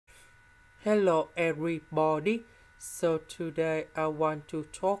Hello everybody. So today I want to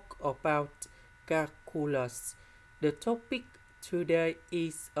talk about calculus. The topic today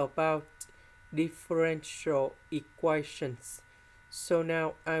is about differential equations. So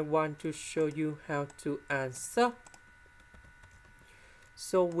now I want to show you how to answer.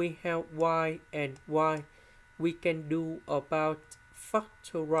 So we have y and y. We can do about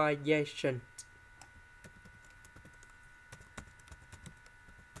factorization.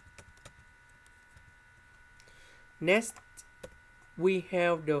 Next, we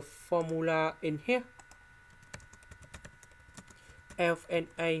have the formula in here.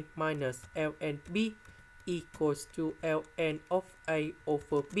 lna minus lnb equals to ln of a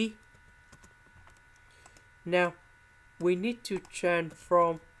over b. Now, we need to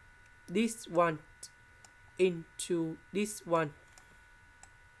transform this one into this one.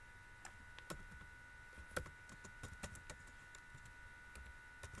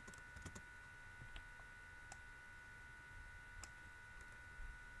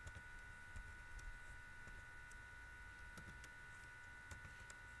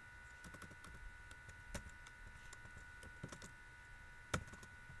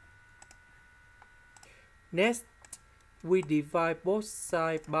 Next, we divide both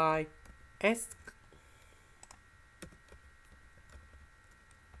sides by s.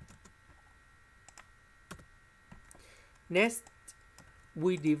 Next,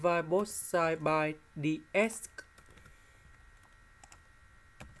 we divide both sides by dx.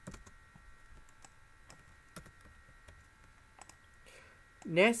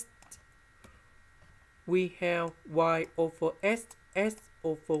 Next, we have y over s, s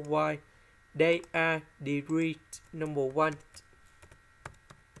over y. They are degree number 1.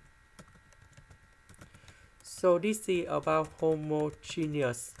 So this is about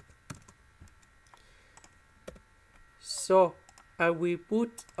homogeneous. So I will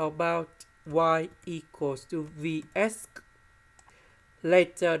put about y equals to vs.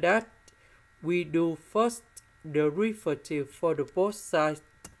 Later that we do first the derivative for the both sides.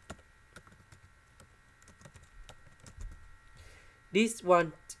 This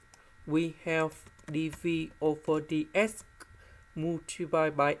one we have dv over ds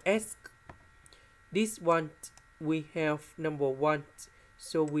multiplied by s. This one we have number 1,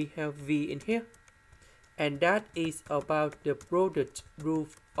 so we have v in here. And that is about the product rule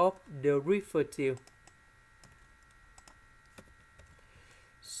of the derivative.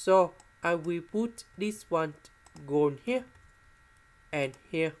 So I will put this one gone here and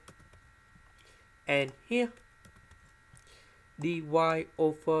here and here. Dy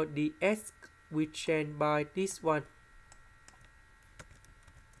over ds we change by this one.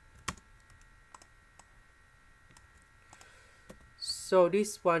 So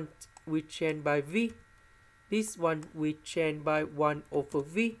this one we change by v. This one we change by 1 over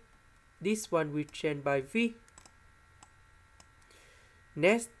v. This one we change by v.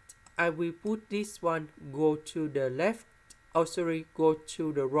 Next, I will put this one go to the left. Oh, sorry, go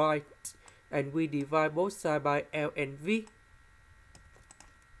to the right. And we divide both sides by L and v.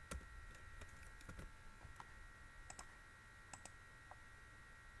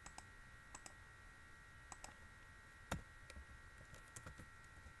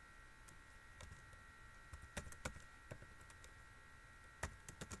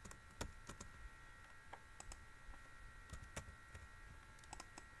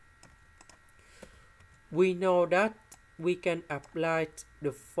 We know that we can apply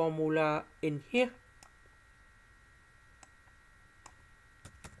the formula in here.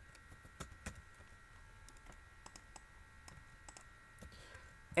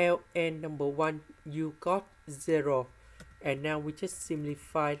 Ln number 1 you got 0, and now we just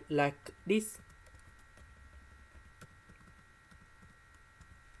simplify like this.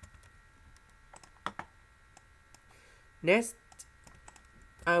 Next,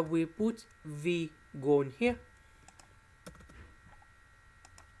 I will put v gone here.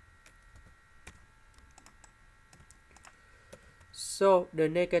 So the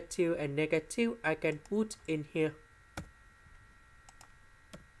negative and negative I can put in here.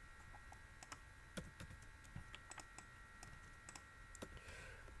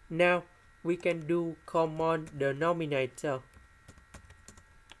 Now we can do common denominator.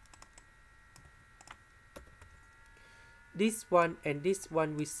 This one and this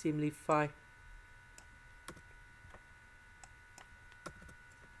one we simplify.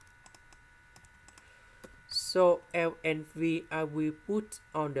 So L and V I will put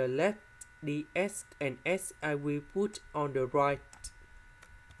on the left, ds and s I will put on the right.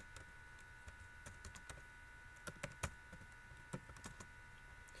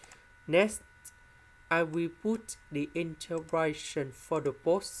 Next, I will put the integration for the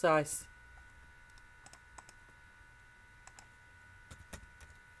both sides.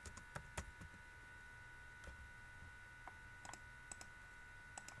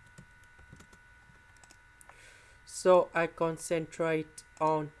 So I concentrate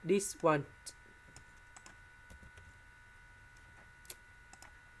on this one.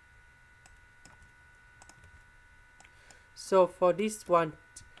 So for this one,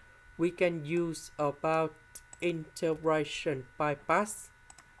 we can use about integration by parts.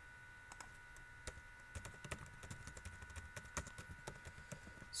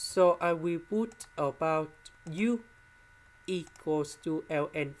 So I will put about u equals to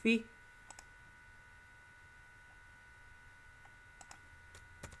ln(v).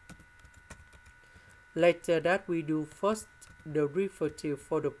 Later that we do first the derivative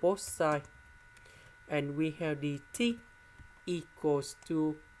for the both sides, and we have dt equals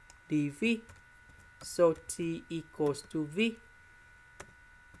to dv. So t equals to v.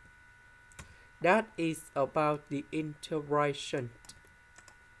 That is about the integration.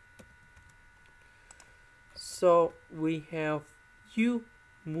 So we have u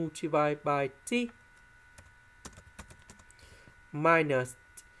multiplied by t minus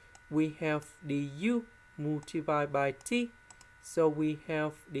we have the u multiplied by t. So we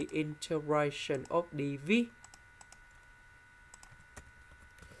have the integration of dv.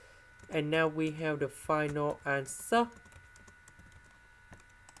 And now we have the final answer.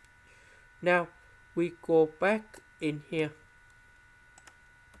 Now we go back in here.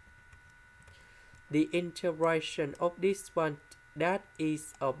 The integration of this one, that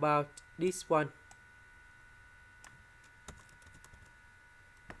is about this one.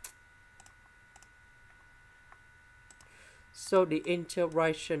 So the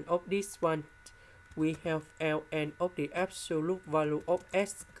integration of this one, we have ln of the absolute value of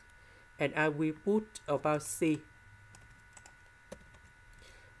s, and I will put about c.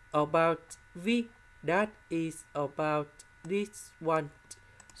 About v, that is about this one.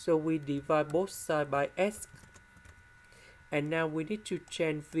 So we divide both sides by s. And now we need to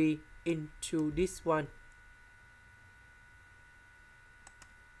change v into this one.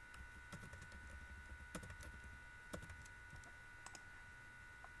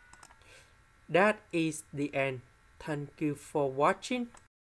 That is the end. Thank you for watching.